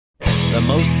the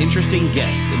most interesting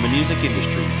guests in the music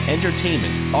industry,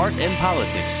 entertainment, art, and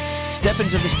politics step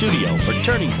into the studio for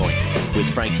Turning Point with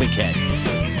Frank MacKay.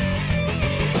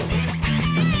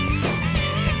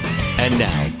 And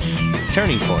now,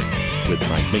 Turning Point with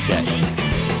Frank MacKay.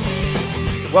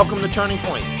 Welcome to Turning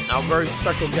Point. Our very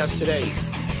special guest today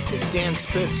is Dan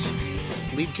Spitz,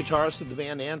 lead guitarist of the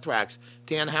band Anthrax.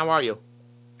 Dan, how are you?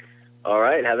 All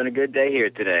right, having a good day here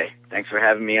today. Thanks for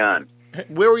having me on.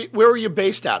 Where are you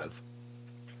based out of?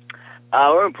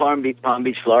 We're in Palm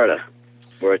Beach, Florida,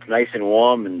 where it's nice and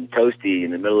warm and toasty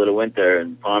in the middle of the winter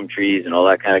and palm trees and all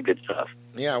that kind of good stuff.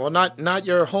 Yeah, well, not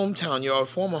your hometown. Your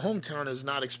former hometown is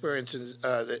not experiencing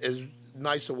as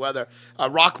nice a weather.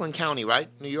 Rockland County, right?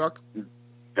 New York?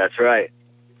 That's right.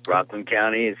 Rockland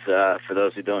County is, for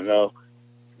those who don't know,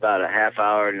 about a half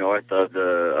hour north of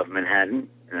Manhattan,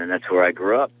 and that's where I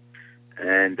grew up.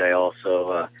 And I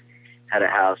also had a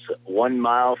house 1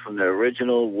 mile from the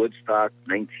original Woodstock,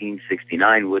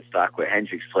 1969 Woodstock, where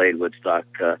Hendrix played Woodstock,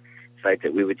 site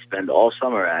that we would spend all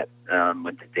summer at.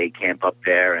 Went to day camp up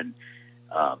there and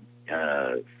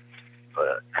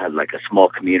had like a small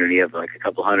community of like a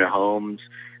couple hundred homes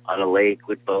on a lake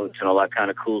with boats and all that kind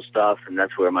of cool stuff. And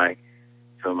that's where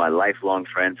some of my lifelong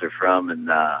friends are from. And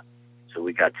so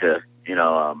we got to, when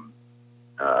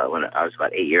I was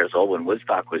about 8 years old when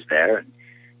Woodstock was there, and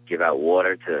give out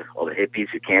water to all the hippies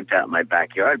who camped out in my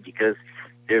backyard, because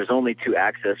there's only two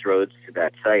access roads to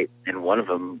that site, and one of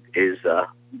them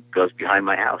goes behind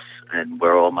my house and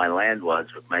where all my land was,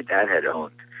 what my dad had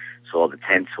owned. So all the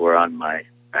tents were on my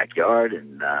backyard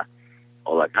and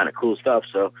all that kind of cool stuff.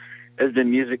 So there's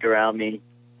been music around me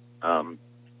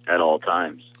at all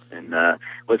times. And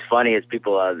what's funny is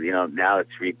people, now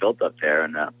it's rebuilt up there,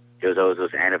 and there's always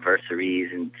those anniversaries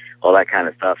and all that kind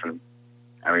of stuff. And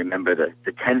I remember the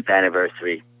 10th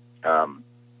anniversary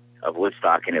of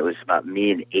Woodstock, and it was about me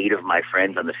and 8 of my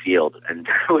friends on the field, and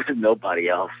there was nobody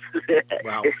else.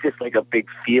 Wow. It's just like a big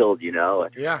field,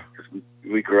 Yeah.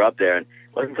 We grew up there, and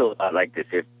it wasn't until about like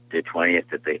the 20th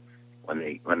that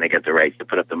when they got the rights to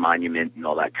put up the monument and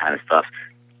all that kind of stuff.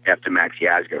 After Max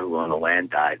Yasgur, who owned the land,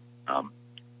 died,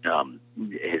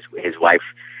 his wife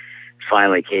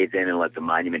finally caved in and let the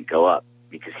monument go up,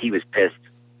 because he was pissed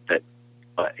that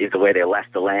the way they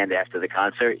left the land after the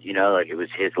concert, like it was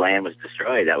his land was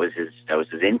destroyed. That was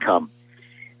his income.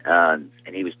 And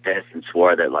he was pissed and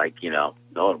swore that, no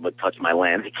one would touch my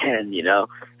land again,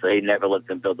 So he never let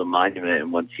them build the monument.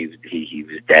 And once he was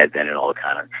dead, then it all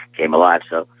kind of came alive.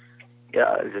 So,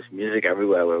 yeah, there's just music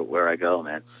everywhere where I go,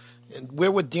 man. And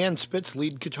we're with Dan Spitz,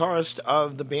 lead guitarist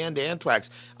of the band Anthrax.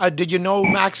 Did you know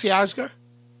Max Yasgur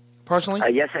personally?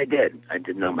 Yes, I did. I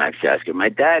did know Max Yasgur. My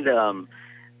dad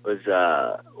was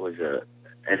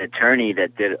an attorney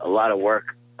that did a lot of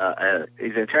work.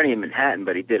 He's an attorney in Manhattan,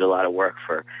 but he did a lot of work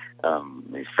for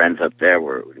his friends up there.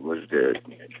 Was the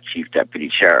chief deputy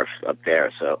sheriff up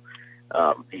there, so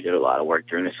he did a lot of work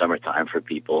during the summertime for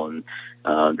people and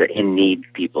the in need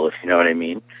people, if you know what I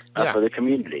mean, for the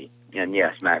community. And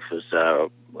yes, Max was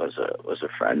a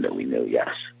friend that we knew. Yes.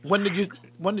 When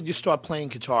did you start playing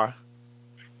guitar?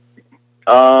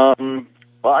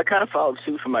 Well, I kind of followed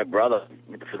suit from my brother.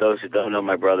 For those who don't know,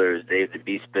 my brother is Dave the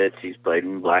Bee Spitz. He's played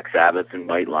in Black Sabbath and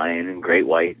White Lion and Great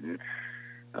White, and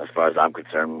as far as I'm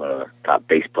concerned, one of the top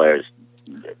bass players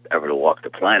ever to walk the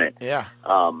planet. Yeah.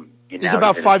 He's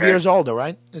about 5 years older,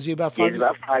 right? Is he about 5 years? He's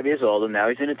about 5 years old, and now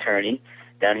he's an attorney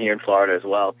down here in Florida as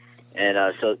well. And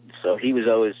so he was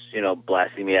always,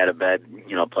 blasting me out of bed,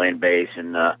 playing bass.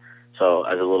 And so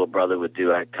as a little brother would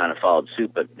do, I kind of followed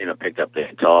suit, but, picked up the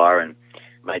guitar. And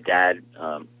my dad,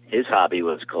 his hobby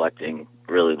was collecting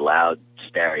really loud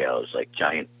stereos, like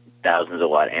giant thousands of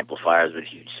watt amplifiers with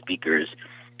huge speakers.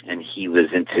 And he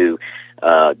was into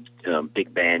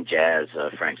big band jazz,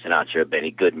 Frank Sinatra,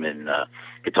 Benny Goodman,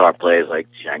 guitar players like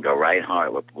Django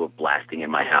Reinhardt were blasting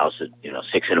in my house at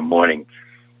 6 a.m.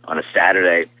 on a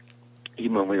Saturday,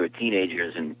 even when we were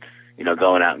teenagers, and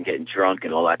going out and getting drunk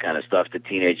and all that kind of stuff that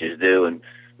teenagers do, and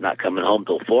not coming home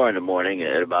till 4 a.m.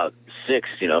 At about 6,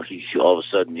 all of a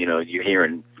sudden, you're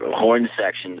hearing horn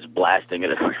sections blasting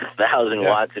at 1,000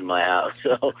 watts in my house.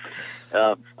 So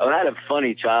I've had a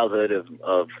funny childhood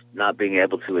of not being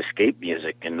able to escape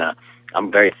music, and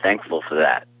I'm very thankful for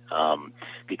that,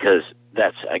 because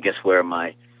that's, I guess, where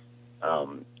my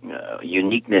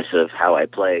uniqueness of how I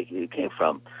play came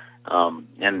from.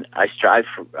 And I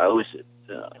always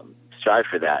strive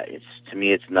for that. To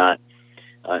me, it's not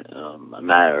a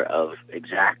matter of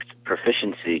exact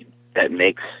proficiency that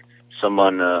makes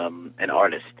someone an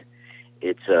artist.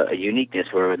 It's a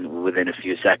uniqueness where within a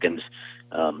few seconds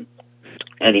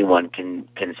anyone can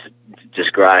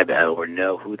describe or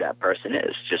know who that person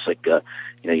is. Just like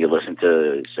you listen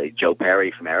to, say, Joe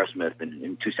Perry from Aerosmith, and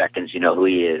in 2 seconds you know who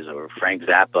he is, or Frank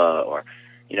Zappa, or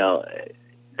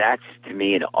that's to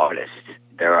me an artist.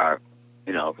 There are,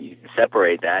 you can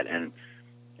separate that and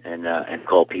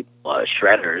call people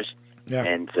shredders,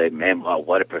 and say, man, wow,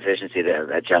 what a proficiency there.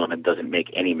 That gentleman doesn't make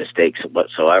any mistakes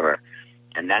whatsoever,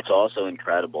 and that's also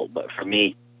incredible. But for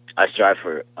me, I strive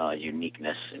for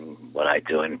uniqueness in what I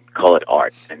do and call it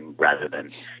art, and rather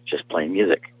than just playing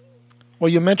music. Well,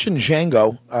 you mentioned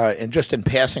Django, and just in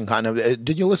passing, kind of,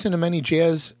 did you listen to many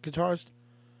jazz guitarists?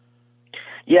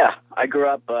 Yeah, I grew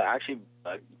up, actually,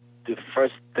 the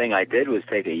first thing I did was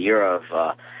take a year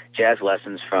of jazz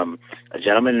lessons from a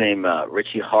gentleman named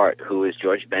Richie Hart, who is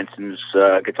George Benson's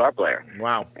guitar player.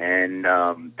 Wow. And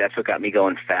that's what got me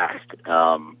going fast.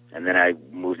 And then I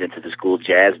moved into the school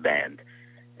jazz band.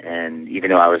 And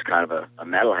even though I was kind of a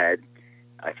metalhead,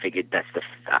 I figured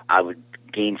I would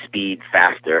gain speed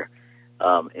faster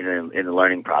in the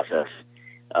learning process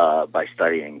by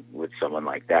studying with someone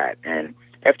like that. And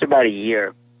after about a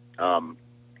year,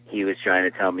 he was trying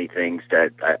to tell me things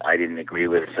that I didn't agree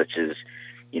with, such as,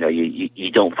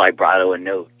 you don't vibrato a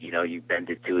note, you bend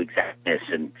it to exactness.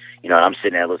 And, I'm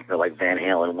sitting there listening to like Van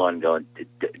Halen 1 going,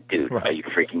 dude, right. Are you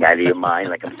freaking out of your mind?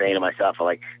 Like, I'm saying to myself,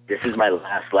 this is my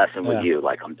last lesson with you.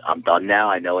 Like, I'm done now.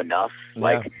 I know enough.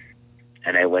 Like,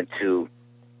 and I went to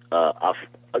a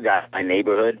guy in my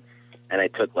neighborhood, and I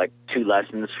took like 2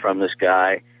 lessons from this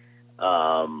guy,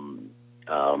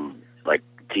 like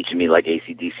teaching me like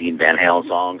AC/DC and Van Halen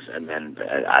songs, and then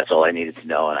that's all I needed to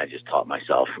know, and I just taught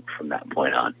myself from that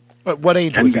point on. What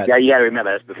age was that? Yeah, you got to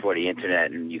remember, that's before the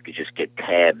internet, and you could just get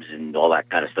tabs and all that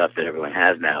kind of stuff that everyone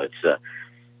has now. It's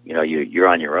you're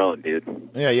on your own, dude.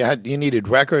 Yeah, you needed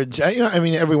records.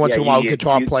 Every once in a while, a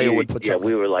guitar player would put something. Yeah,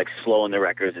 we were like slowing the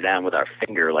records down with our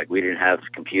finger. Like, we didn't have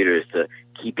computers to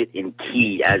keep it in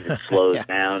key as it slows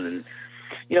down. And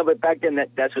but back then,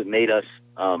 that's what made us,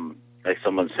 like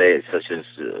someone say, such as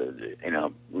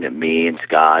me and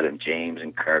Scott and James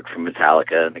and Kirk from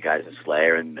Metallica and the guys in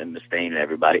Slayer and Mustaine and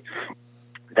everybody.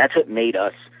 That's what made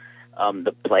us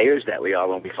the players that we are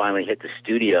when we finally hit the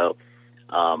studio.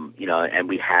 And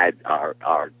we had our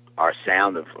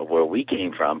sound of where we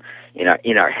came from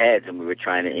in our heads, and we were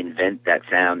trying to invent that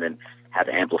sound and have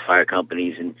amplifier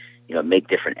companies and make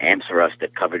different amps for us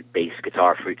that covered bass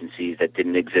guitar frequencies that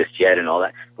didn't exist yet and all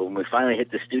that. But when we finally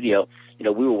hit the studio, we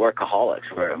were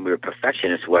workaholics, and we were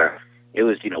perfectionists, where it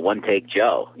was one take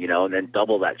Joe, and then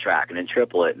double that track, and then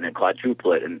triple it, and then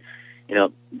quadruple it, and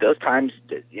those times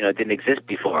didn't exist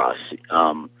before us,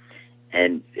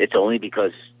 and it's only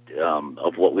because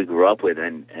of what we grew up with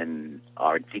and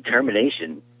our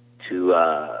determination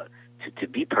to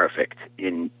be perfect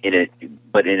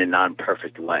but in a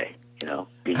non-perfect way,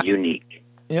 be unique.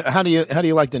 How do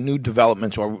you like the new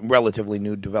developments, or relatively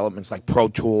new developments, like Pro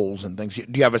Tools and things?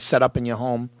 Do you have a setup in your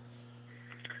home?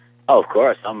 Oh, of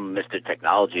course. I'm Mr.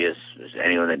 Technology, as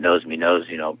anyone that knows me knows.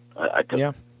 I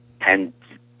took 10,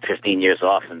 15 years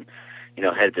off and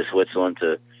headed to Switzerland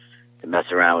to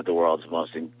mess around with the world's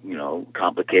most,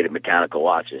 complicated mechanical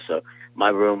watches. So my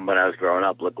room when I was growing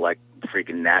up looked like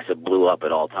freaking NASA blew up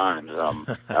at all times. I'm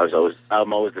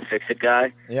always the fix-it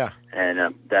guy. Yeah. And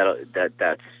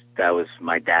that was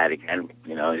my dad again.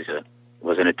 He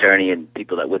was an attorney, and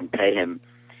people that wouldn't pay him.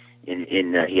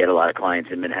 He had a lot of clients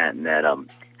in Manhattan that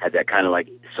had that kind of like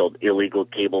sold illegal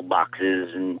cable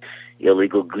boxes and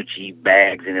illegal Gucci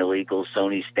bags and illegal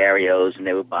Sony stereos, and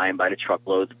they would buy them by the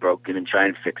truckloads broken and try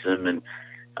and fix them. And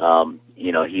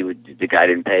the guy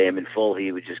didn't pay him in full.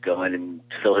 He would just go in and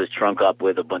fill his trunk up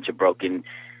with a bunch of broken,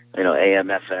 AM,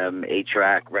 FM,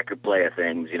 8-track record player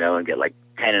things, and get like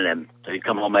 10 of them. So he'd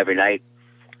come home every night,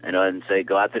 and say,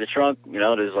 go out to the trunk.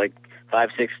 There's like 5,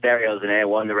 6 stereos in there.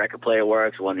 One, the record player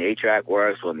works. One, the 8-track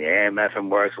works. One, the AM, FM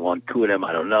works. 1, 2 of them,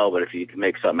 I don't know. But if you can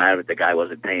make something out of it, the guy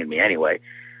wasn't paying me anyway.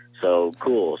 So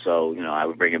cool. So, I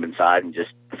would bring him inside and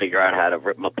just figure out how to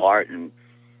rip them apart and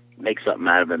make something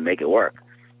out of them and make it work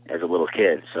as a little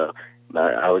kid. So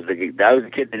I was the kid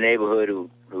in the neighborhood who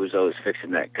was always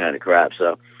fixing that kind of crap.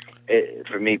 So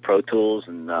for me, Pro Tools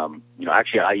and,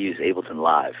 actually I use Ableton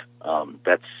Live.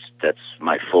 That's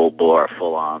my full bore,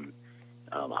 full on,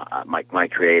 my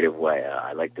creative way.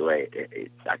 I like the way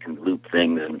I can loop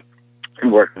things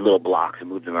and work in little blocks and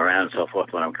move them around and so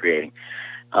forth when I'm creating.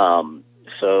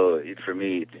 So for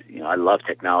me, I love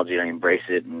technology. I embrace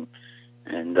it, and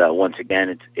once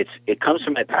again, it comes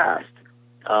from my past.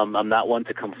 I'm not one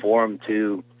to conform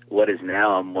to what is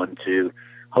now. I'm one to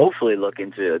hopefully look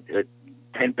into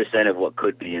 10% of what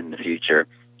could be in the future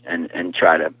and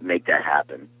try to make that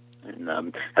happen.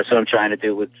 And that's what I'm trying to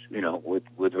do with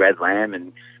with Red Lamb,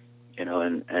 and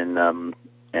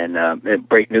and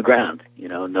break new ground.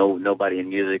 Nobody in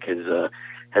music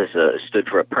has stood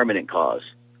for a permanent cause.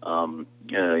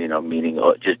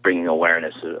 Meaning just bringing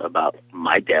awareness about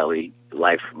my daily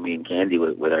life, me and Candy,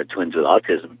 with our twins with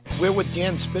autism. We're with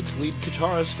Dan Spitz, lead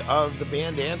guitarist of the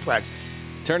band Anthrax.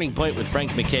 Turning Point with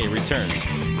Frank MacKay returns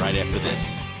right after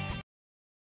this.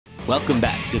 Welcome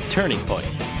back to Turning Point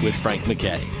with Frank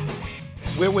MacKay.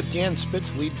 We're with Dan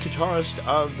Spitz, lead guitarist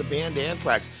of the band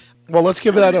Anthrax. Well, let's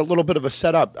give that a little bit of a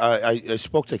setup. I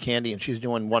spoke to Candy, and she's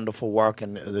doing wonderful work,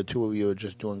 and the two of you are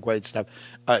just doing great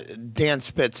stuff. Dan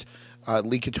Spitz,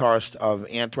 lead guitarist of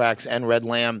Anthrax and Red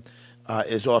Lamb,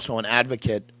 is also an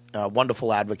advocate, a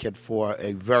wonderful advocate for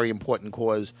a very important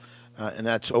cause, and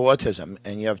that's autism.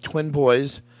 And you have twin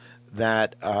boys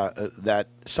that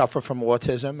suffer from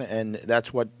autism, and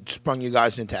that's what sprung you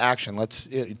guys into action. Let's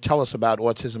tell us about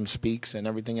Autism Speaks and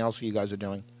everything else you guys are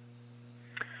doing.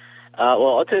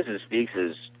 Well, Autism Speaks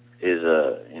is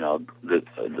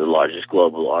the largest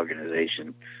global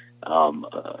organization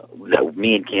that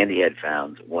me and Candy had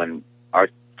found when our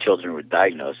children were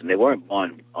diagnosed, and they weren't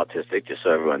born autistic, just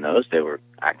so everyone knows. They were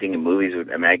acting in movies with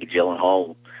Maggie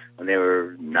Gyllenhaal when they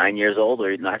were 9 years old,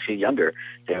 or actually younger.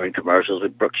 They were in commercials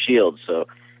with Brooke Shields, so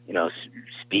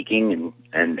speaking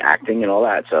and acting and all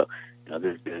that. So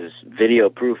there's video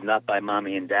proof, not by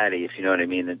mommy and daddy, if you know what I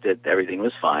mean, that everything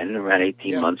was fine. And around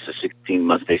 18 months to 16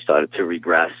 months, they started to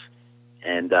regress.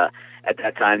 And at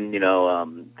that time,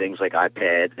 things like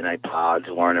iPads and iPods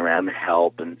weren't around to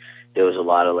help, and there was a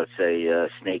lot of, let's say,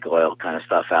 snake oil kind of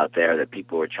stuff out there that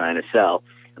people were trying to sell.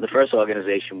 And the first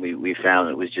organization we found,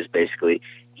 it was just basically,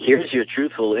 here's your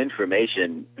truthful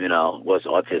information, was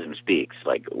Autism Speaks.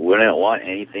 Like, we don't want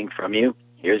anything from you.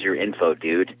 Here's your info,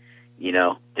 dude.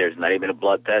 There's not even a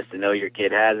blood test to know your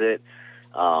kid has it,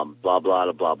 blah,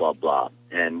 blah, blah, blah, blah.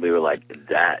 And we were like,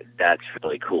 that's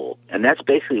really cool. And that's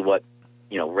basically what,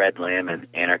 Red Lamb and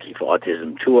Anarchy for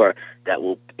Autism tour,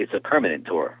 it's a permanent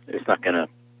tour. It's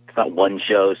not one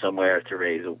show somewhere to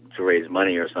raise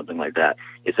money or something like that.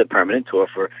 It's a permanent tour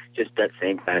for just that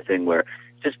same kind of thing, where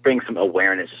just bring some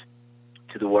awareness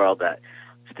to the world that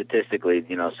statistically,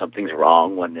 something's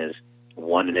wrong when there's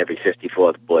 1 in every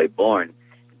 54th boy born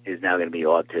is now going to be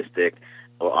autistic,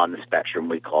 or on the spectrum,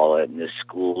 we call it, and there's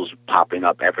schools popping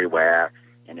up everywhere.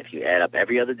 And if you add up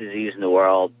every other disease in the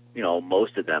world,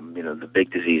 most of them, the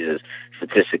big diseases,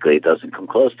 statistically, it doesn't come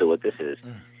close to what this is.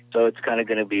 So it's kind of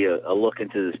going to be a look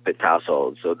into the Spitz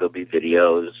household. So there'll be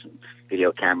videos,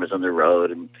 video cameras on the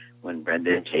road, and when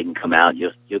Brenda and Jaden come out,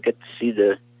 you'll get to see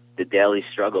the daily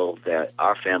struggle that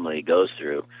our family goes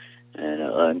through,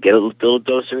 and get a little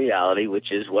dose of reality,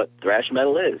 which is what thrash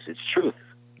metal is. It's truth.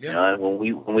 Yeah.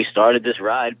 When we started this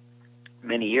ride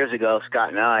many years ago, Scott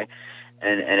and I,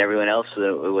 and everyone else,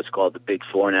 what's called the Big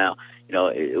Four now,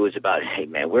 it was about, hey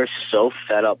man, we're so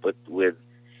fed up with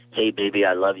hey baby,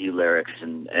 I love you lyrics,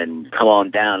 and come on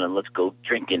down and let's go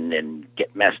drinking and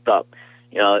get messed up.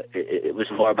 It was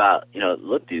more about,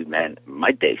 look dude, man,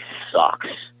 my day sucks.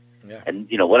 Yeah. And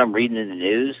what I'm reading in the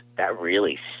news, that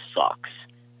really sucks.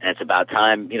 And it's about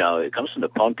time, it comes from the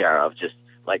punk era of just,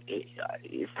 like,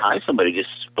 it's time somebody just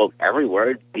spoke every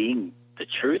word being the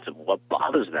truth of what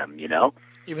bothers them,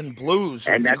 Even blues,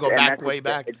 and you go back way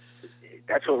back.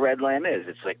 That's what Red Lamb is.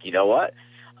 It's like, you know what?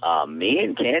 Me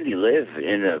and Candy live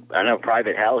in a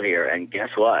private hell here, and guess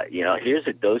what? Here's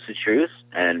a dose of truth,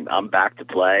 and I'm back to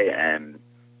play, and,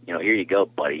 here you go,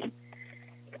 buddy.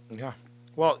 Yeah.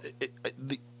 Well,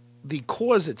 the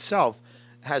cause itself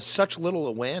has such little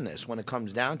awareness when it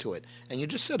comes down to it. And you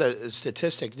just said a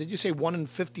statistic. Did you say 1 in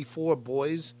 54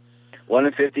 boys? 1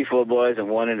 in 54 boys and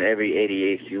 1 in every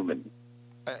 88 human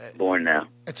born now.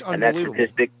 It's unbelievable.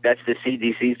 And that's the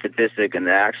CDC statistic, and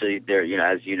actually,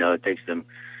 as you know, it takes them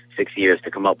 6 years to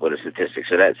come up with a statistic.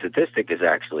 So that statistic is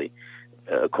actually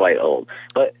quite old.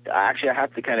 But actually, I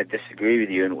have to kind of disagree with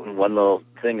you in one little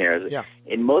thing there. Yeah.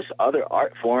 In most other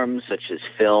art forms, such as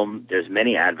film, there's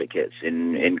many advocates.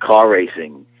 In car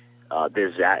racing,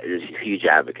 there's huge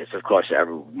advocates. Of course,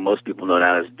 most people know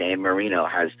now as Dan Marino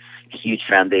has huge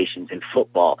foundations in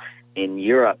football. In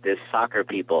Europe, there's soccer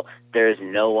people. There's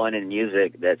no one in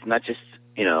music that's not just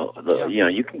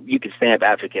you can stamp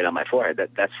advocate on my forehead.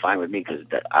 That's fine with me because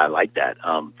I like that.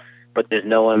 But there's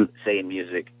no one, say, in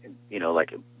music,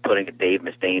 like putting a Dave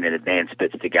Mustaine and a Dan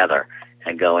Spitz together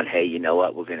and going, hey, you know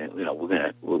what, we're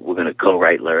gonna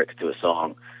co-write lyrics to a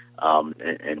song,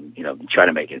 and try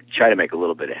to make a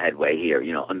little bit of headway here,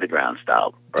 underground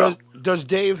style. Bro. Does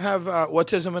Dave have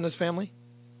autism in his family?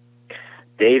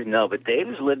 Dave, no, but Dave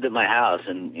has lived at my house,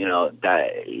 and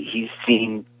that he's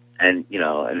seen and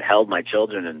and held my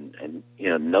children, and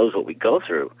knows what we go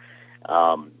through.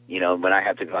 When I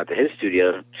have to go out to his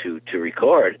studio to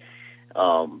record,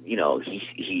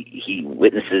 he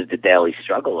witnesses the daily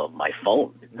struggle of my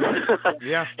phone.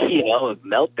 Yeah.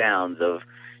 Meltdowns of,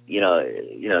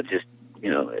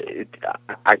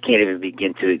 I can't even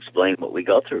begin to explain what we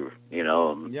go through.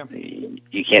 Yeah.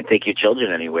 You can't take your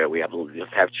children anywhere. We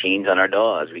have chains on our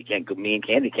doors. Me and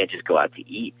Candy can't just go out to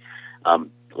eat.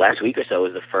 Last week or so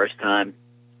was the first time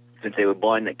since they were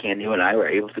born that Candy and I were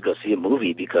able to go see a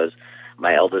movie, because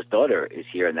my eldest daughter is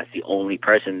here, and that's the only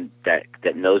person that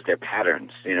knows their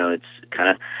patterns. It's kind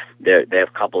of they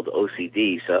have coupled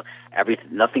OCD, so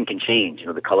nothing can change.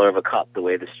 The color of a cup, the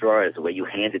way the straw is, the way you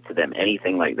hand it to them,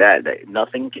 anything like that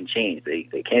nothing can change.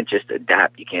 They can't just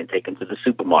adapt. You can't take them to the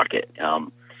supermarket.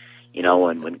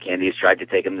 When Candy has tried to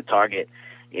take them to Target,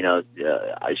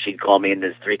 she'd call me, and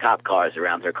there's 3 cop cars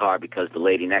around her car because the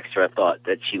lady next to her thought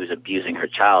that she was abusing her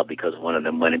child because one of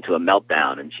them went into a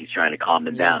meltdown, and she's trying to calm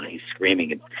them down, and he's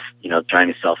screaming and trying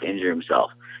to self-injure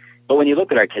himself. But when you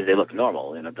look at our kids, they look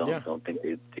normal. Don't think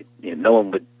no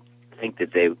one would think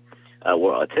that they were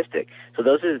autistic. So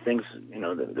those are the things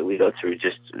that we go through.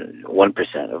 Just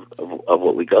 1% of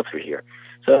what we go through here.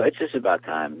 So it's just about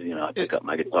time, I pick up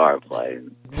my guitar and play.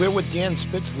 We're with Dan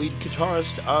Spitz, lead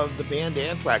guitarist of the band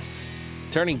Anthrax.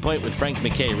 Turning Point with Frank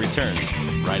MacKay returns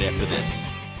right after this.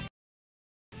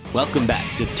 Welcome back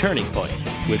to Turning Point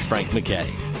with Frank MacKay.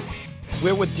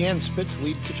 We're with Dan Spitz,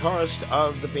 lead guitarist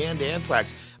of the band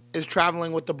Anthrax. Is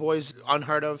traveling with the boys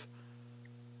unheard of?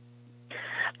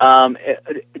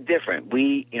 Different.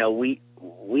 We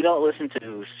don't listen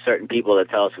to certain people that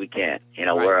tell us we can't.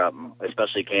 Right. We're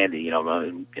especially Candy.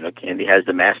 Candy has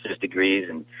the master's degrees,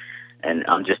 and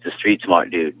I'm just a street smart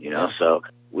dude. So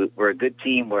we're a good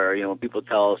team. Where when people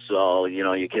tell us, "Oh,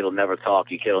 your kid will never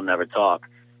talk. Your kid will never talk,"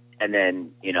 and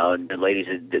then the lady's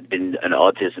been an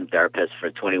autism therapist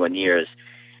for 21 years,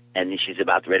 and she's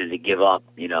about ready to give up,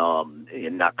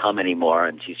 and not come anymore,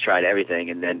 and she's tried everything,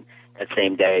 and then that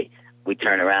same day we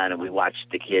turn around and we watch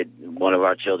the kid, one of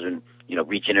our children,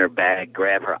 reach in her bag,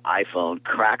 grab her iPhone,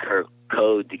 crack her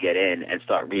code to get in, and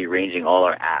start rearranging all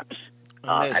our apps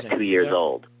at 2 years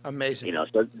old. Amazing.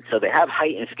 So they have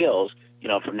heightened skills.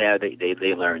 From there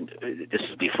they learned. This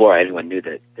is before anyone knew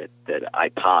that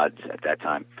iPods at that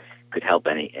time could help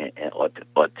any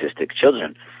autistic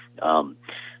children.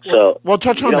 Well,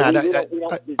 touch on that.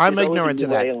 I'm ignorant to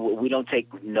that. We don't take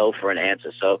no for an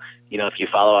answer. So, if you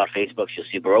follow our Facebooks, you'll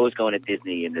see we're always going to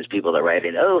Disney, and there's people that write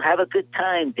in, "Oh, have a good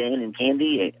time, Dan and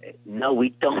Candy." No, we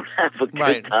don't have a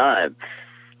good time.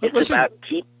 It's about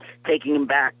keep taking them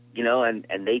back,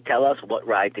 and they tell us what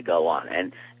ride to go on.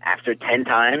 And after 10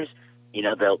 times,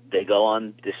 they go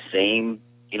on the same,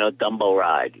 Dumbo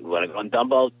ride. You want to go on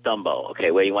Dumbo? Dumbo. Okay,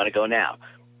 where you want to go now?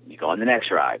 You go on the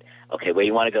next ride. Okay, where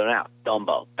you want to go now?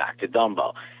 Dumbo. Back to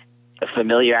Dumbo. A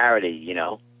familiarity,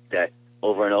 that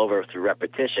over and over through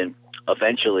repetition,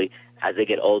 eventually, as they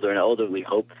get older and older, we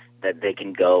hope that they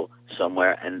can go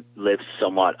somewhere and live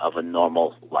somewhat of a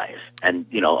normal life. And,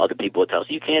 other people will tell us,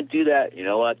 "You can't do that." You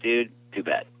know what, dude? Too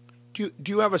bad. Do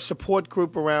you have a support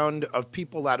group around of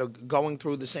people that are going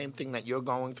through the same thing that you're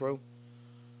going through?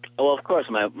 Well, of course,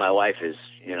 my wife is,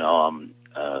 a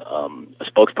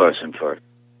spokesperson for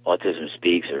Autism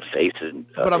Speaks or Faces.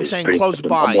 But I'm saying close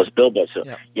by. Almost billboard. So,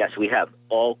 yes, we have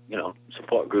all,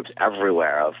 support groups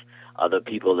everywhere of other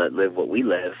people that live what we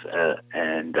live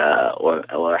and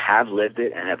or have lived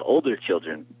it and have older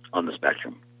children on the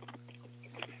spectrum.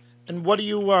 And what do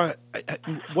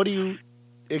you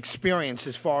experience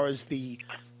as far as the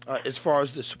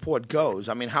support goes?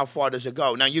 I mean, how far does it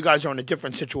go? Now, you guys are in a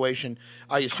different situation,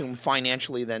 I assume,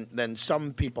 financially than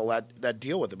some people that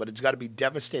deal with it. But it's got to be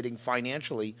devastating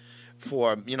financially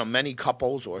for many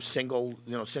couples or single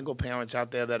parents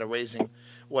out there that are raising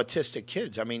autistic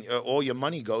kids. I mean, all your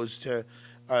money goes to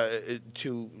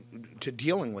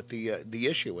dealing with the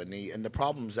issue and the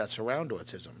problems that surround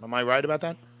autism. Am I right about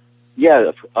that?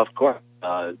 Yeah, of course.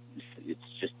 It's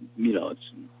just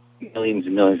it's millions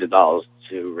and millions of dollars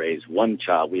to raise one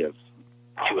child. We have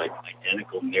 2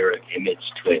 identical mirror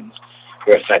image twins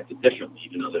who are affected differently,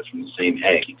 even though they're from the same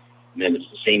egg. And then it's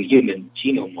the same human,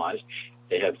 genome-wise,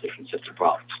 they have different sets of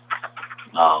problems.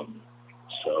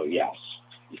 So yes,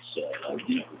 it's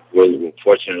we're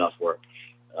fortunate enough where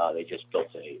they just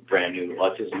built a brand new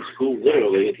autism school,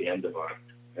 literally at the end of our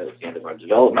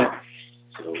development.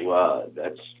 So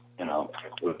that's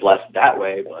we're blessed that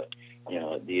way, but.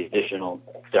 The additional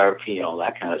therapy and all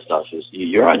that kind of stuff is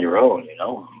you're on your own,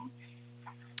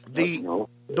 The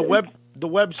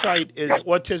website is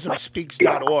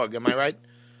autismspeaks.org, am I right?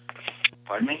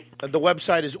 Pardon me? The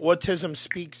website is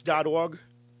autismspeaks.org.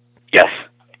 Yes.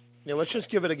 Yeah, let's just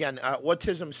give it again.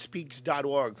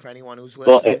 Autismspeaks.org for anyone who's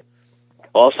Well, listening.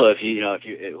 also, if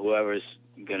whoever's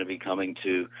going to be coming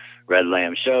to Red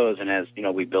Lamb shows, and as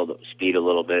we build up speed a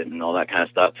little bit and all that kind of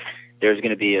stuff, there's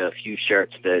going to be a few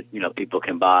shirts that people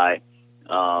can buy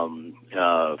from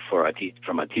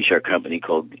a T-shirt company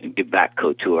called Give Back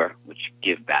Couture, which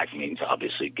give back means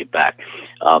obviously give back.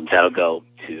 That'll go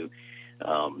to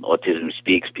Autism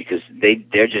Speaks, because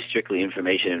they're just strictly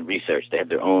information and research. They have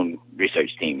their own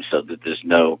research team, so that there's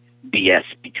no BS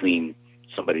between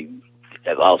somebody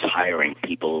else hiring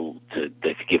people to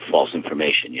give false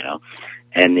information,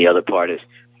 And the other part is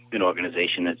an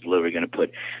organization that's literally going to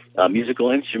put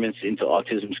musical instruments into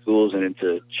autism schools and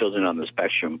into children on the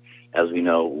spectrum, as we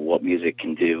know what music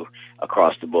can do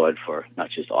across the board for not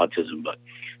just autism, but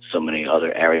so many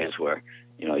other areas where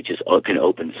it just can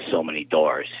open so many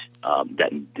doors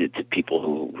to people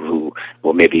who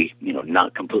were maybe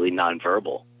not completely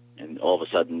nonverbal, and all of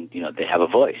a sudden they have a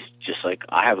voice, just like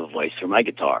I have a voice for my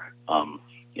guitar. I'm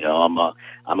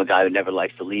a guy who never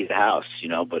likes to leave the house,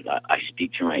 but I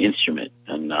speak to my instrument,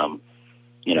 and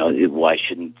why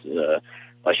shouldn't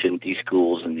these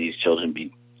schools and these children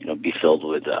be filled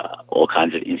with all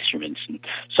kinds of instruments? And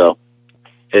so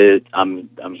I'm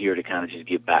here to kind of just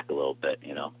give back a little bit,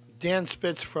 Dan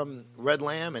Spitz from Red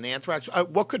Lamb and Anthrax.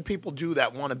 What could people do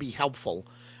that want to be helpful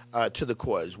to the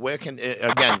cause? Where can,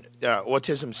 again,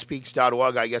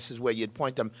 autismspeaks.org, I guess, is where you'd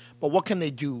point them. But what can they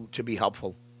do to be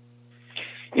helpful?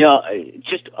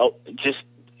 Just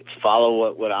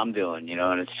follow what I'm doing,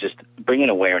 and it's just bringing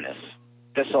awareness.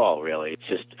 That's all, really. It's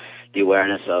just the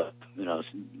awareness of,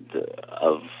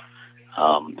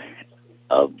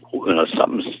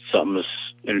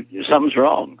 something's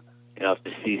wrong.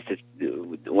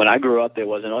 When I grew up, there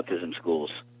wasn't autism schools.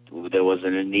 There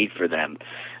wasn't a need for them.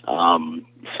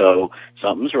 So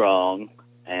something's wrong,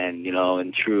 and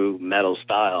in true metal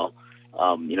style,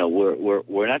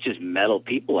 we're not just metal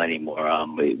people anymore.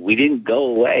 We didn't go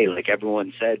away like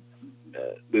everyone said.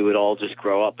 We would all just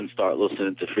grow up and start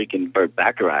listening to freaking Burt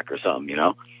Bacharach or something.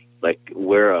 Like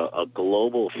we're a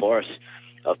global force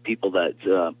of people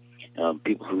that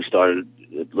people who started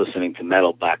listening to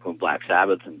metal back when Black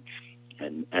Sabbath and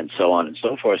so on and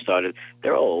so forth started.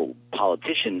 They're all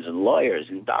politicians and lawyers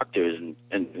and doctors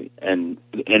and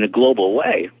in a global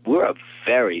way. We're a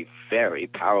very, very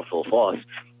powerful force,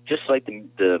 just like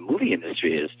the movie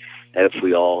industry is. If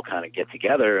we all kind of get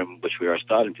together, and which we are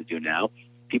starting to do now,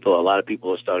 a lot of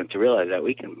people are starting to realize that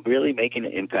we can really make an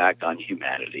impact on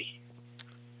humanity.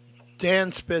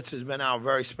 Dan Spitz has been our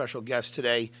very special guest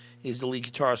today. He's the lead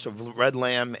guitarist of Red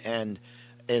Lamb and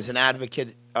is an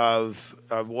advocate of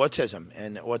autism.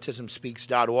 And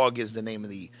autismspeaks.org is the name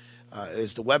of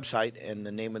is the website, and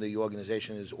the name of the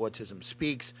organization is Autism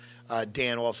Speaks.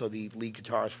 Dan, also the lead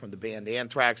guitarist from the band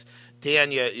Anthrax.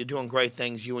 Dan, you're doing great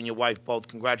things. You and your wife both.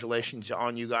 Congratulations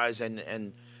on you guys.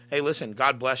 And hey, listen,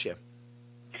 God bless you.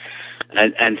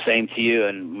 And same to you.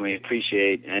 And we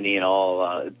appreciate any and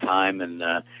all time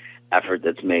and effort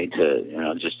that's made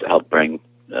to just to help bring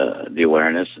the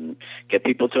awareness and get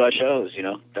people to our shows.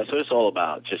 That's what it's all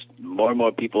about. Just more and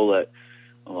more people that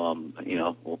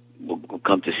will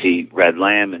come to see Red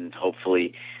Lamb, and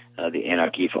hopefully the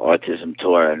Anarchy for Autism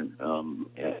tour. And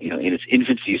in its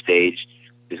infancy stage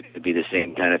is going to be the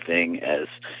same kind of thing as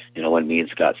when me and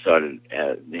Scott started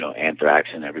Anthrax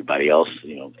and everybody else.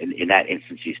 In that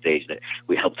infancy stage, that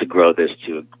we helped to grow this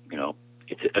to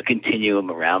it's a continuum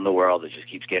around the world that just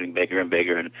keeps getting bigger and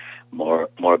bigger, and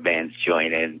more bands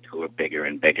join in who are bigger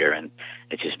and bigger, and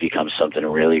it just becomes something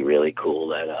really, really cool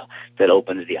that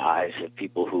opens the eyes of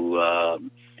people who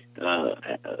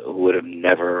would have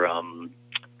never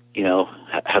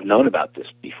have known about this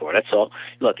before. That's all.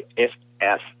 Look, if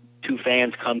two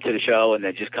fans come to the show and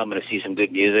they're just coming to see some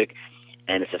good music,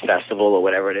 and it's a festival or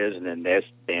whatever it is, and then there's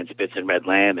Dan Spitz and Red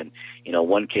Lamb, and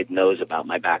one kid knows about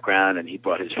my background, and he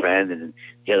brought his friend, and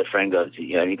the other friend goes,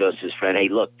 and he goes to his friend, hey,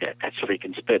 look, that's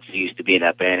freaking Spitz. He used to be in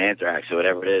that band Anthrax or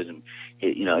whatever it is, and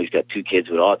he's got two kids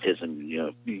with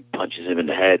autism. He punches him in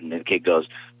the head, and the kid goes,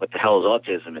 what the hell is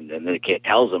autism? And then the kid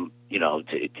tells him,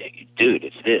 dude,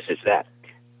 it's this, it's that.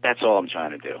 That's all I'm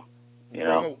trying to do.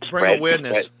 Bring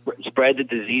awareness. Spread the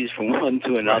disease from one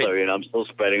to another. Right. I'm still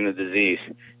spreading the disease.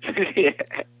 Yeah.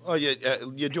 Oh,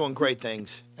 you're doing great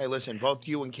things. Hey, listen, both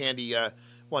you and Candy,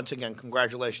 once again,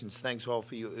 congratulations. Thanks all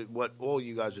for what all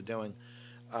you guys are doing.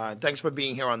 Thanks for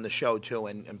being here on the show, too,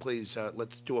 and please,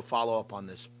 let's do a follow-up on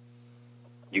this.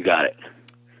 You got it.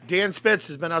 Dan Spitz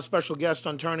has been our special guest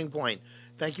on Turning Point.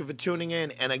 Thank you for tuning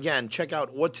in. And, again, check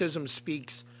out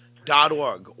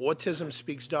autismspeaks.org,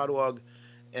 autismspeaks.org.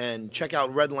 and check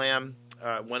out Red Lamb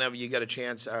whenever you get a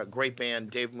chance. Great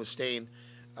band, Dave Mustaine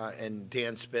and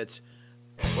Dan Spitz.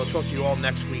 We'll talk to you all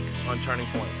next week on Turning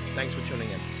Point. Thanks for tuning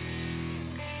in.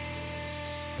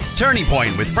 Turning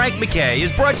Point with Frank MacKay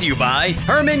is brought to you by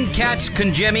Herman, Katz,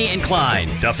 Conjemi, and Klein,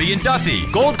 Duffy & Duffy,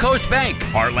 Gold Coast Bank,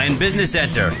 Heartland Business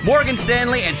Center, Morgan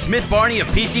Stanley and Smith Barney of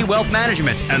PC Wealth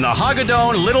Management, and the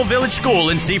Hagedorn Little Village School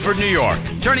in Seaford, New York.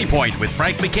 Turning Point with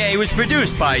Frank MacKay was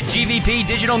produced by GVP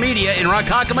Digital Media in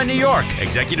Ronkonkoma, New York.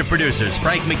 Executive producers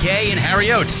Frank MacKay and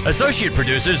Harry Oates. Associate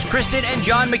producers Kristen and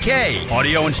John MacKay.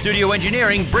 Audio and studio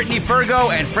engineering Brittany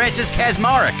Fergo and Francis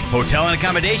Kazmarek. Hotel and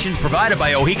accommodations provided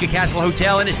by Ohika Castle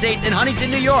Hotel and Estates in Huntington,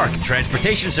 New York.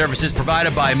 Transportation services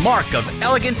provided by Mark of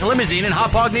Elegance Limousine in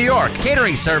Hauppauge, New York.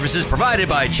 Catering services provided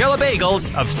by Cella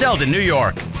Bagels of Selden, New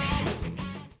York.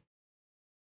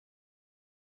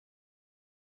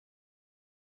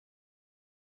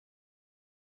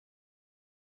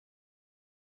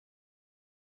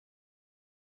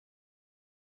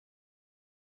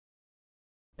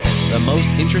 The most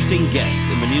interesting guests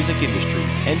in the music industry,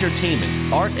 entertainment,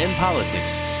 art, and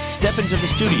politics. Step into the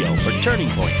studio for Turning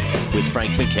Point with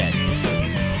Frank MacKay.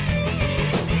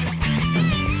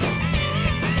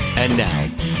 And now,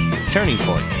 Turning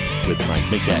Point with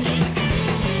Frank MacKay.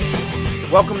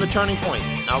 Welcome to Turning Point.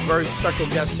 Our very special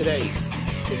guest today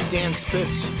is Dan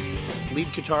Spitz, lead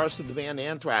guitarist of the band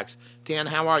Anthrax. Dan,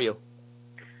 how are you?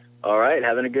 All right,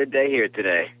 having a good day here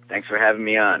today. Thanks for having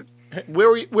me on.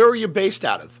 Where are you based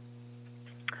out of?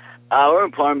 We're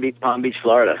in Palm Beach,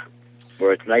 Florida,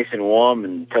 where it's nice and warm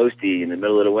and toasty in the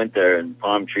middle of the winter and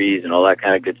palm trees and all that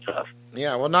kind of good stuff.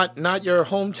 Yeah, well, not your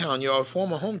hometown. Your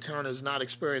former hometown is not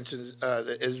experiencing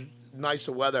as nice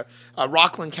a weather.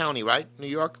 Rockland County, right? New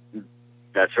York?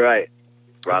 That's right.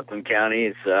 Rockland County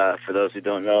is, for those who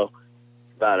don't know,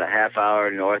 about a half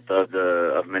hour north of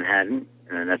Manhattan,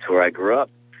 and that's where I grew up.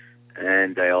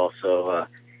 And I also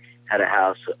had a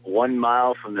house 1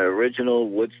 mile from the original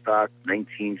Woodstock,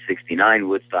 1969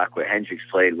 Woodstock, where Hendrix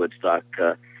played Woodstock,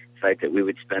 site that we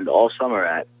would spend all summer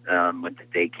at. Went to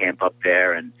day camp up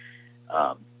there and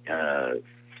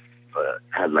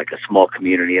had like a small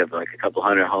community of like a couple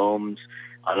hundred homes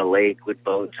on a lake with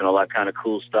boats and all that kind of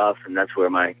cool stuff. And that's where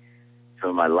some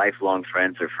of my lifelong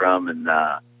friends are from. And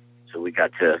so we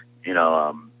got to, when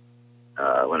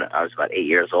I was about 8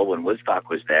 years old when Woodstock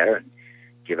was there, and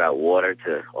give out water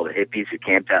to all the hippies who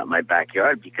camped out in my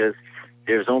backyard, because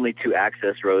there's only 2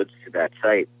 access roads to that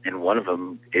site, and one of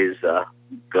them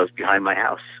goes behind my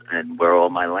house and where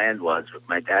all my land was, what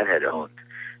my dad had owned.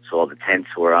 So all the tents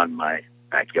were on my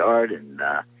backyard and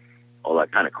all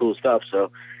that kind of cool stuff.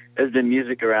 So there's been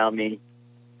music around me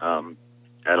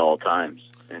at all times.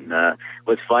 And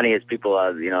what's funny is people,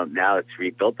 now it's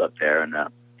rebuilt up there, and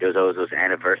there's always those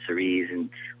anniversaries and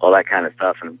all that kind of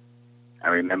stuff. And I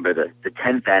remember the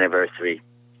 10th anniversary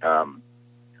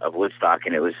of Woodstock,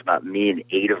 and it was about me and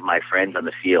 8 of my friends on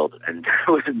the field, and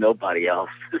there was nobody else.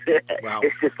 Wow.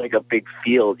 It's just like a big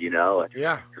field,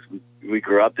 Yeah. We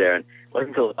grew up there, and it wasn't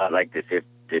until about like the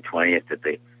 20th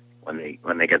that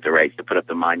when they got the rights to put up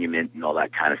the monument and all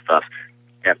that kind of stuff.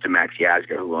 After Max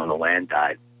Yasgur, who owned the land,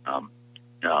 died,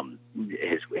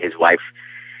 his wife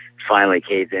finally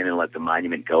caved in and let the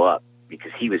monument go up,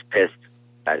 because he was pissed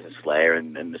as a Slayer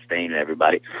and Mustaine and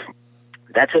everybody.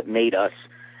 That's what made us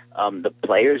the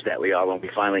players that we are when we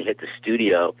finally hit the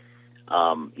studio,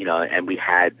 and we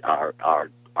had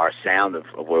our sound of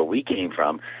where we came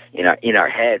from in our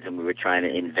heads, and we were trying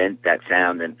to invent that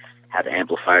sound and have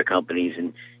amplifier companies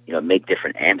and make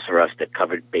different amps for us that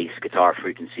covered bass guitar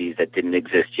frequencies that didn't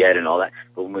exist yet and all that.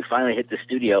 But when we finally hit the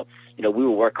studio, we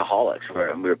were workaholics,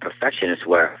 and we were perfectionists,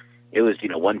 where it was,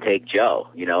 one take Joe,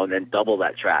 and then double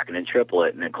that track and then triple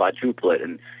it and then quadruple it.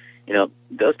 And,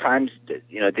 those times,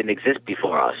 didn't exist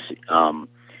before us.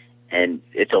 And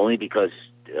it's only because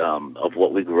of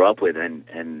what we grew up with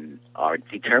and our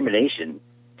determination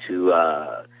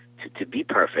to be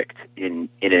perfect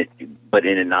but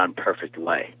in a non-perfect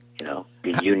way,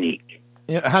 be unique.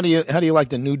 How do you like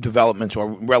the new developments, or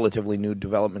relatively new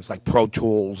developments, like Pro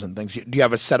Tools and things? Do you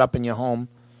have a setup in your home?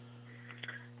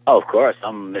 Oh, of course.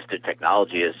 I'm Mr.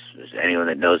 Technology, as anyone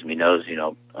that knows me knows.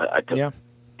 I took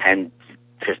 10,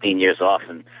 15 years off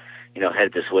and,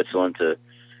 headed to Switzerland to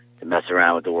mess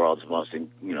around with the world's most,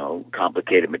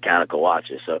 complicated mechanical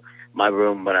watches. So my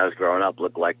room when I was growing up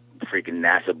looked like freaking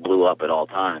NASA blew up at all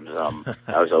times.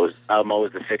 I'm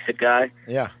always the fix-it guy.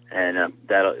 Yeah. And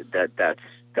that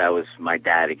was my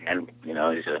dad again. He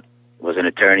was an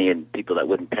attorney, and people that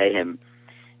wouldn't pay him.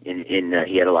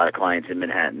 He had a lot of clients in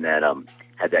Manhattan that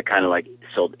had that kind of like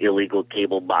sold illegal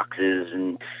cable boxes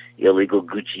and illegal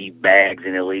Gucci bags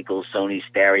and illegal Sony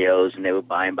stereos, and they would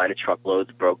buy them by the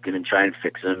truckloads broken and try and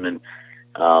fix them. And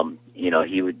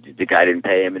the guy didn't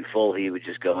pay him in full. He would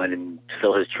just go in and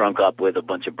fill his trunk up with a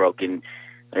bunch of broken,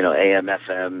 AM,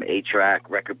 FM, 8-track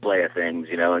record player things,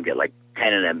 and get like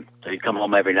 10 of them. So he'd come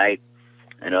home every night,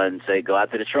 and say, go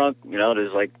out to the trunk,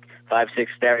 there's like 5,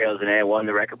 6 stereos in there. One,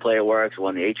 the record player works,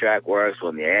 one, the 8-track works,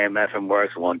 one, the AM, FM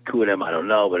works, one, 2 of them, I don't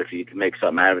know, but if you can make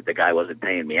something out of it, the guy wasn't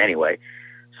paying me anyway.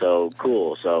 So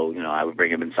cool. So, I would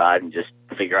bring him inside and just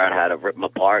figure out how to rip them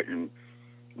apart and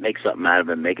make something out of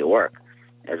them, make it work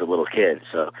as a little kid.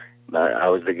 So I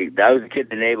was the kid in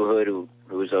the neighborhood who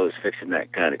was always fixing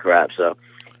that kind of crap. So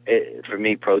for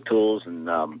me, Pro Tools and,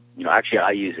 actually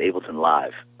I use Ableton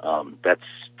Live.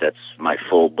 That's my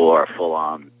full bore, full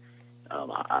on,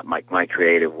 my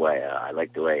creative way. I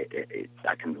like the way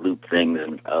I can loop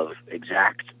things of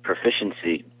exact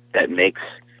proficiency that makes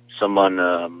someone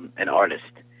an artist.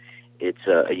 It's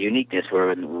a uniqueness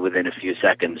where within a few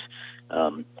seconds,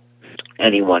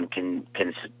 anyone can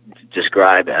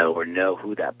describe or know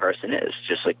who that person is.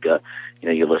 Just like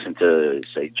you listen to,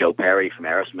 say, Joe Perry from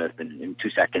Aerosmith, and in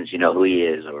 2 seconds you know who he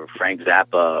is, or Frank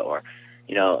Zappa, or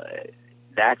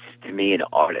that's to me an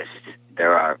artist.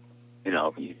 There are you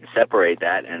can separate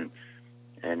that and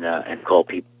call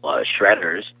people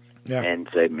shredders. Yeah. And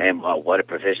say, man, wow, what a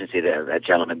proficiency there. That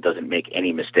gentleman doesn't make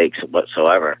any mistakes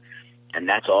whatsoever. And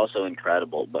that's also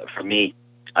incredible. But for me,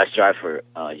 I strive for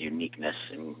uniqueness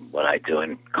in what I do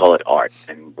and call it art,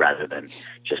 and rather than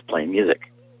just playing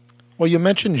music. Well, you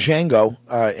mentioned Django,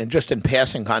 and just in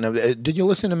passing, kind of, did you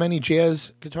listen to many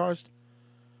jazz guitarists?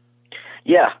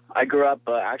 Yeah, I grew up,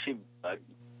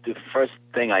 the first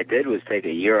thing I did was take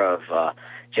a year of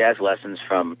jazz lessons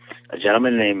from a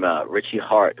gentleman named Richie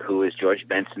Hart, who is George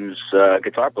Benson's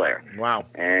guitar player. Wow.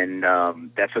 And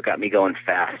that's what got me going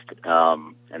fast.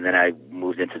 And then I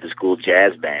moved into the school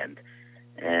jazz band.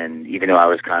 And even though I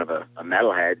was kind of a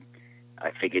metalhead,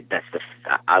 I figured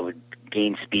I would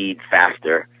gain speed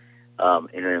faster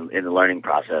in the learning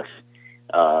process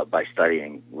by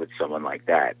studying with someone like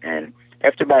that. And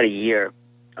after about a year,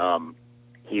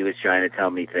 he was trying to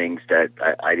tell me things that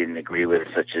I didn't agree with,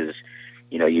 such as,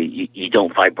 you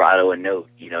don't vibrato a note,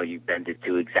 you bend it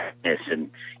to exactness.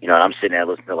 And, and I'm sitting there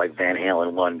listening to like Van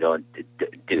Halen 1 going,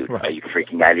 dude, right. Are you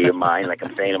freaking out of your mind? Like,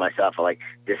 I'm saying to myself,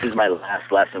 this is my last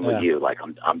lesson with you. Like,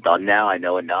 I'm done now. I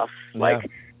know enough. Yeah.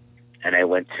 And I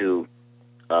went to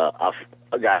a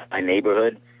guy in my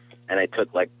neighborhood, and I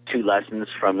took like 2 lessons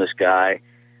from this guy,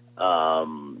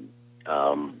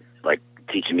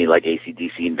 teaching me like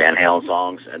AC/DC and Van Halen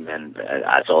songs, and then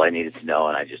that's all I needed to know,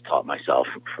 and I just taught myself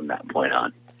from that point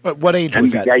on. What age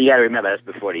was that? You got to remember, that's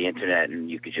before the internet, and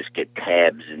you could just get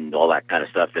tabs and all that kind of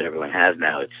stuff that everyone has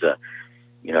now. It's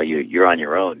you're on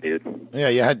your own, dude.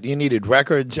 Yeah, you needed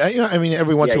records.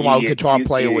 Every once in a while, a guitar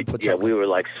player would put something. Yeah, we were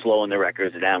like slowing the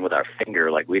records down with our finger.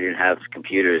 Like, we didn't have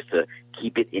computers to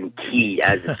keep it in key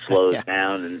as it slows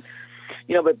down, and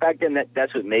but back then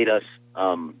that's what made us.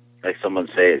 Like someone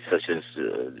say, it's such as,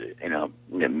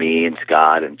 me and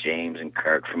Scott and James and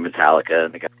Kirk from Metallica,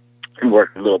 and the guy who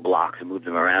worked in little blocks and moved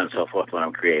them around and so forth when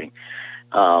I'm creating.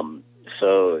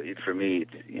 So for me,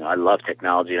 I love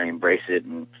technology. I embrace it,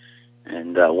 and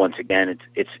once again,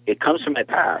 it comes from my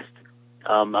past.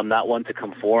 I'm not one to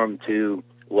conform to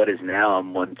what is now.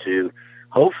 I'm one to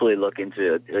hopefully look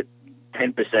into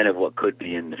 10% of what could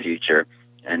be in the future,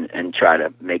 and try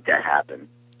to make that happen.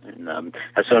 And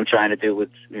that's what I'm trying to do with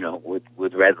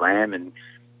Red Lamb, and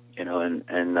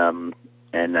and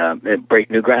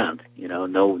break new ground.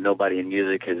 Nobody in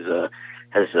music has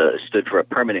stood for a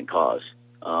permanent cause.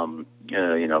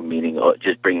 Meaning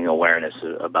just bringing awareness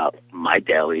about my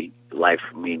daily life.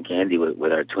 Me and Candy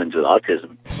with our twins with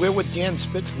autism. We're with Dan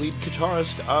Spitz, lead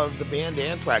guitarist of the band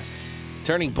Anthrax.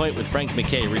 Turning Point with Frank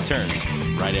MacKay returns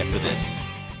right after this.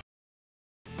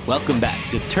 Welcome back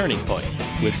to Turning Point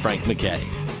with Frank MacKay.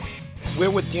 We're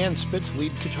with Dan Spitz,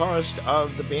 lead guitarist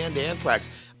of the band Anthrax.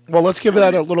 Well, let's give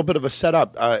that a little bit of a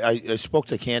setup. I spoke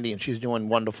to Candy, and she's doing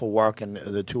wonderful work, and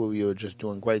the two of you are just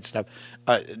doing great stuff.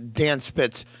 Dan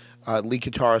Spitz, lead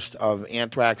guitarist of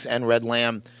Anthrax and Red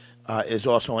Lamb, is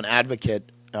also an advocate,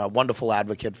 a wonderful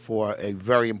advocate for a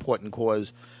very important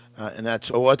cause, and that's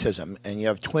autism. And you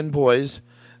have twin boys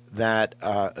that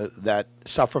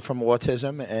suffer from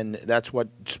autism, and that's what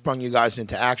sprung you guys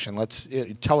into action. Let's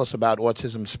tell us about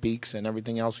Autism Speaks and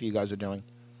everything else you guys are doing.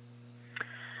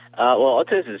 Well,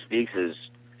 Autism Speaks is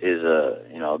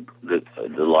the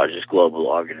largest global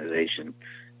organization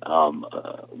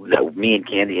that me and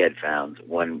Candy had found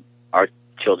when our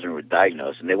children were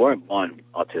diagnosed, and they weren't born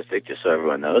autistic, just so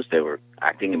everyone knows. They were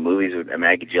acting in movies with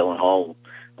Maggie Gyllenhaal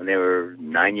when they were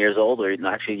 9 years old, or even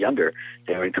actually younger.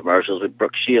 They were in commercials with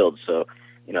Brooke Shields, so,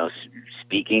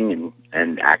 speaking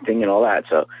and acting and all that.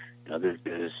 So,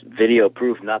 there's video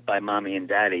proof, not by mommy and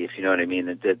daddy, if you know what I mean,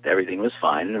 that everything was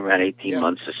fine. And around 18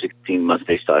 months to 16 months,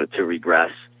 they started to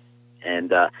regress.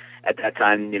 And at that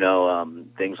time,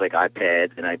 things like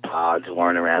iPads and iPods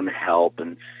weren't around to help,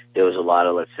 and there was a lot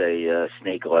of, let's say,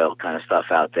 snake oil kind of stuff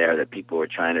out there that people were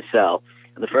trying to sell.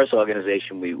 And the first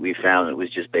organization we found, it was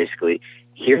just basically,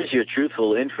 here's your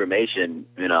truthful information,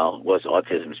 was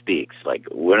Autism Speaks. Like,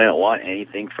 we don't want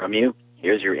anything from you.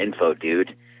 Here's your info,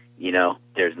 dude.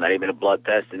 There's not even a blood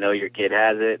test to know your kid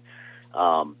has it,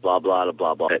 blah, blah, blah,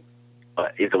 blah, blah.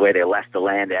 But the way they left the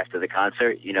land after the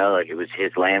concert, like it was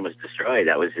his land was destroyed.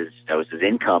 That was his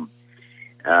income.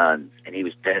 And he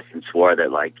was pissed and swore that,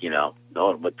 no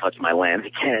one would touch my land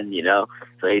again,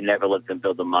 So he never let them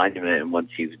build a monument. And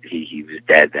once he was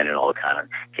dead, then it all kind of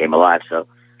came alive. So,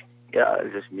 yeah,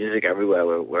 there's just music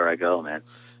everywhere where I go, man.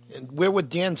 And we're with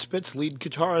Dan Spitz, lead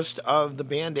guitarist of the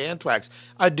band Anthrax.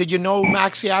 Did you know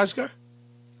Max Yasgur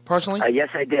personally? Yes,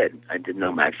 I did. I did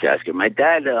know Max Yasgur. My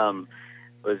dad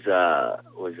was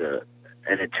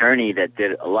an attorney that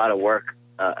did a lot of work.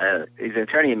 He's an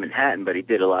attorney in Manhattan, but he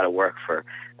did a lot of work for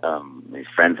his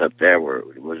friends up there.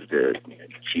 Was the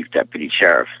chief deputy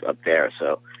sheriff up there,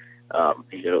 so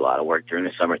he did a lot of work during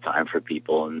the summertime for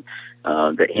people and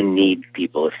the in need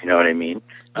people, if you know what I mean,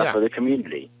 for the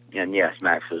community. And yes,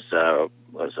 Max was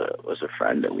a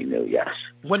friend that we knew. Yes.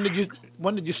 When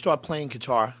did you start playing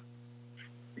guitar?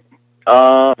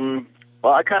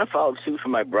 Well, I kind of followed suit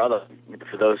from my brother.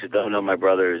 For those who don't know, my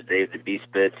brother is Dave the B.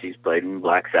 Spitz. He's played in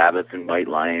Black Sabbath and White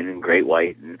Lion and Great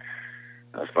White, and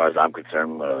as far as I'm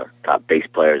concerned, one of the top bass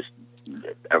players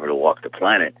ever to walk the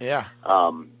planet. Yeah.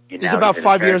 He's about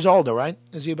 5 years older, right?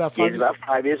 Is he about 5 years? He's about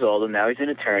 5 years old, and now he's an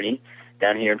attorney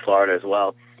down here in Florida as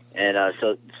well. And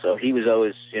so he was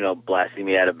always, blasting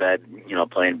me out of bed,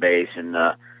 playing bass. And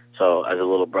so as a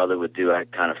little brother would do, I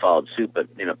kind of followed suit, but,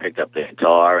 picked up the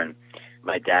guitar. And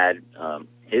my dad,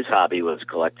 his hobby was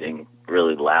collecting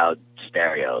really loud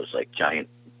stereos, like giant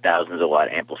thousands of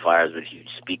watt amplifiers with huge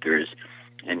speakers.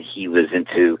 And he was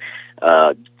into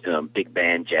big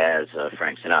band jazz,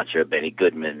 Frank Sinatra, Benny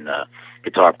Goodman,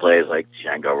 guitar players like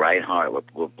Django Reinhardt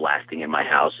were blasting in my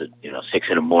house at 6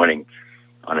 in the morning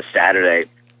on a Saturday,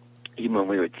 even when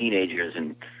we were teenagers,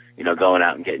 and going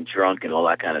out and getting drunk and all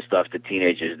that kind of stuff that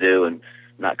teenagers do, and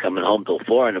not coming home till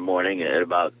 4 in the morning. And at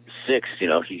about 6,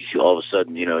 all of a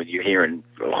sudden, you're hearing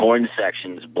horn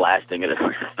sections blasting at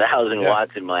 1,000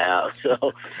 watts in my house.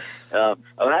 So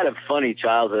I've had a funny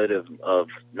childhood of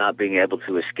not being able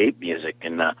to escape music,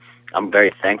 and I'm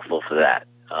very thankful for that,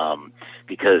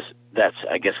 because that's,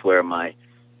 I guess, where my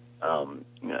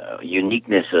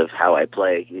uniqueness of how I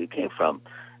play came from.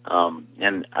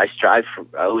 And I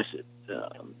always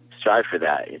strive for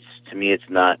that. To me, it's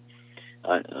not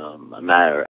a matter